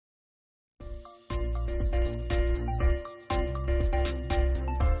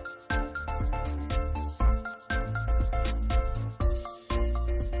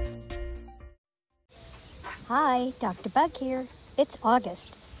Hi, Dr. Bug here. It's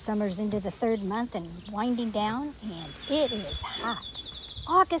August. Summer's into the third month and winding down, and it is hot.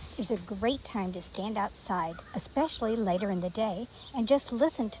 August is a great time to stand outside, especially later in the day, and just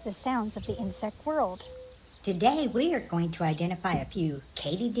listen to the sounds of the insect world. Today we are going to identify a few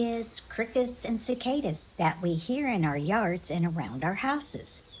katydids, crickets, and cicadas that we hear in our yards and around our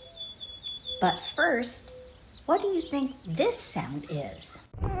houses. But first, what do you think this sound is?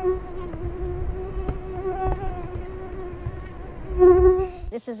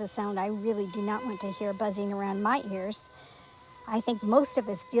 This is a sound I really do not want to hear buzzing around my ears. I think most of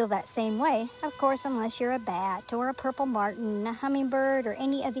us feel that same way, of course, unless you're a bat or a purple martin, a hummingbird, or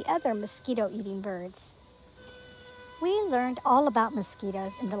any of the other mosquito-eating birds. We learned all about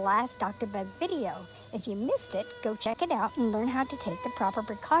mosquitoes in the last Dr. Bug video. If you missed it, go check it out and learn how to take the proper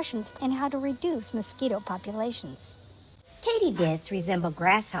precautions and how to reduce mosquito populations. Katydids resemble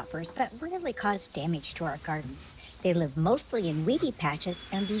grasshoppers but rarely cause damage to our gardens. They live mostly in weedy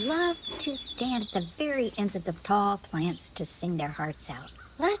patches and love to stand at the very ends of the tall plants to sing their hearts out.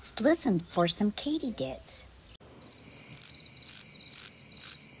 Let's listen for some katydids.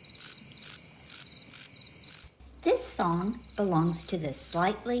 This song belongs to the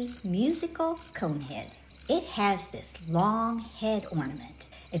slightly musical conehead. It has this long head ornament.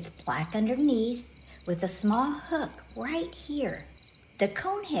 It's black underneath with a small hook right here. The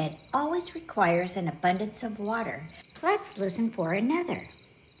conehead always requires an abundance of water. Let's listen for another.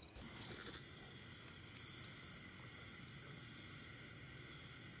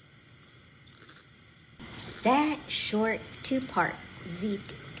 That short two-part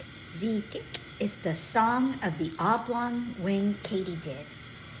zeetik is the song of the oblong-winged katydid.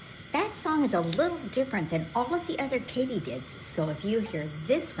 That song is a little different than all of the other katydids, so if you hear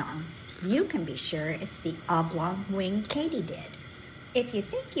this song, you can be sure it's the oblong-winged katydid. If you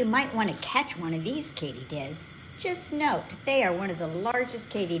think you might want to catch one of these katydids, just note they are one of the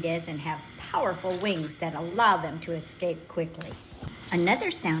largest katydids and have powerful wings that allow them to escape quickly.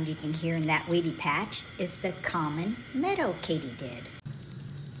 Another sound you can hear in that weedy patch is the common meadow katydid.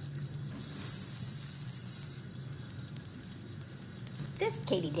 This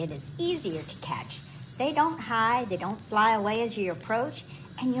katydid is easier to catch. They don't hide, they don't fly away as you approach,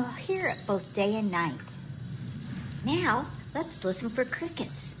 and you'll hear it both day and night. Now, let's listen for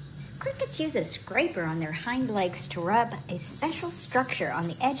crickets. Crickets use a scraper on their hind legs to rub a special structure on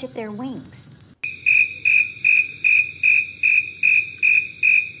the edge of their wings.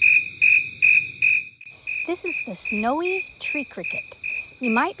 This is the snowy tree cricket. You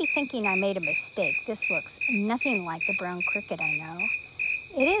might be thinking I made a mistake. This looks nothing like the brown cricket I know.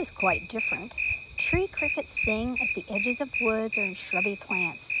 It is quite different. Tree crickets sing at the edges of woods or in shrubby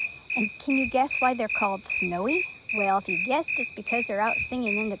plants. And can you guess why they're called snowy? Well, if you guessed it's because they're out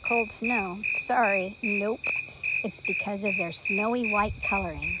singing in the cold snow, sorry, nope. It's because of their snowy white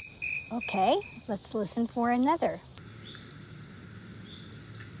coloring. Okay, let's listen for another.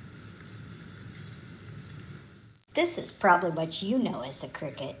 This is probably what you know as a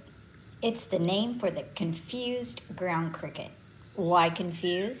cricket. It's the name for the confused ground cricket. Why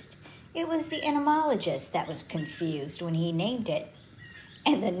confused? It was the entomologist that was confused when he named it,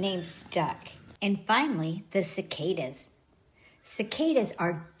 and the name stuck. And finally, the cicadas. Cicadas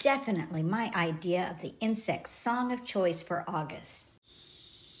are definitely my idea of the insect song of choice for August.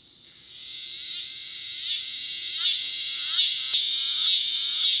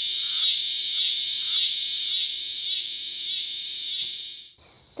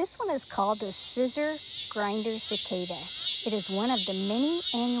 This one is called the scissor grinder cicada. It is one of the many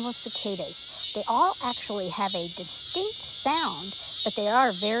annual cicadas. They all actually have a distinct sound, but they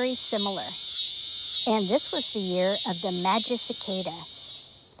are very similar. And this was the year of the magic cicada,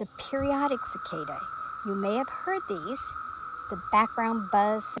 the periodic cicada. You may have heard these. The background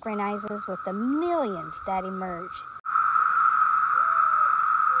buzz synchronizes with the millions that emerge.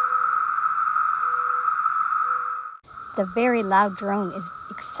 The very loud drone is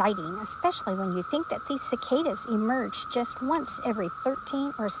exciting, especially when you think that these cicadas emerge just once every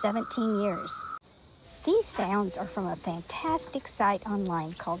 13 or 17 years. These sounds are from a fantastic site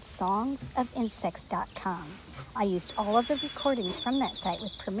online called songsofinsects.com. I used all of the recordings from that site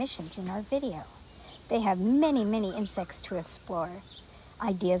with permissions in our video. They have many, many insects to explore,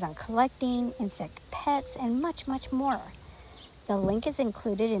 ideas on collecting, insect pets, and much, much more. The link is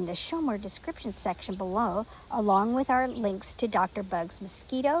included in the Show More description section below, along with our links to Dr. Bug's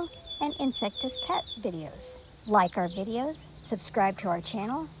mosquito and Insectus Pet videos. Like our videos, subscribe to our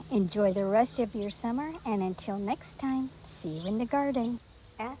channel, enjoy the rest of your summer, and until next time, see you in the garden.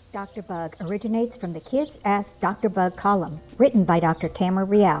 Ask Dr. Bug originates from the Kids Ask Dr. Bug column, written by Dr. Tamra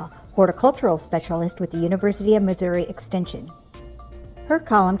Reall. horticultural specialist with the University of Missouri Extension. Her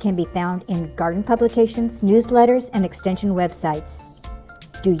column can be found in garden publications, newsletters, and extension websites.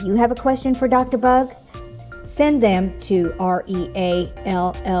 Do you have a question for Dr. Bug? Send them to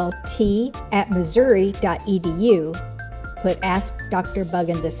reallT@missouri.edu. Put Ask Dr. Bug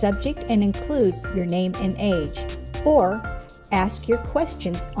in the subject and include your name and age. Or ask your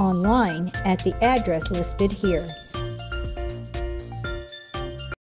questions online at the address listed here.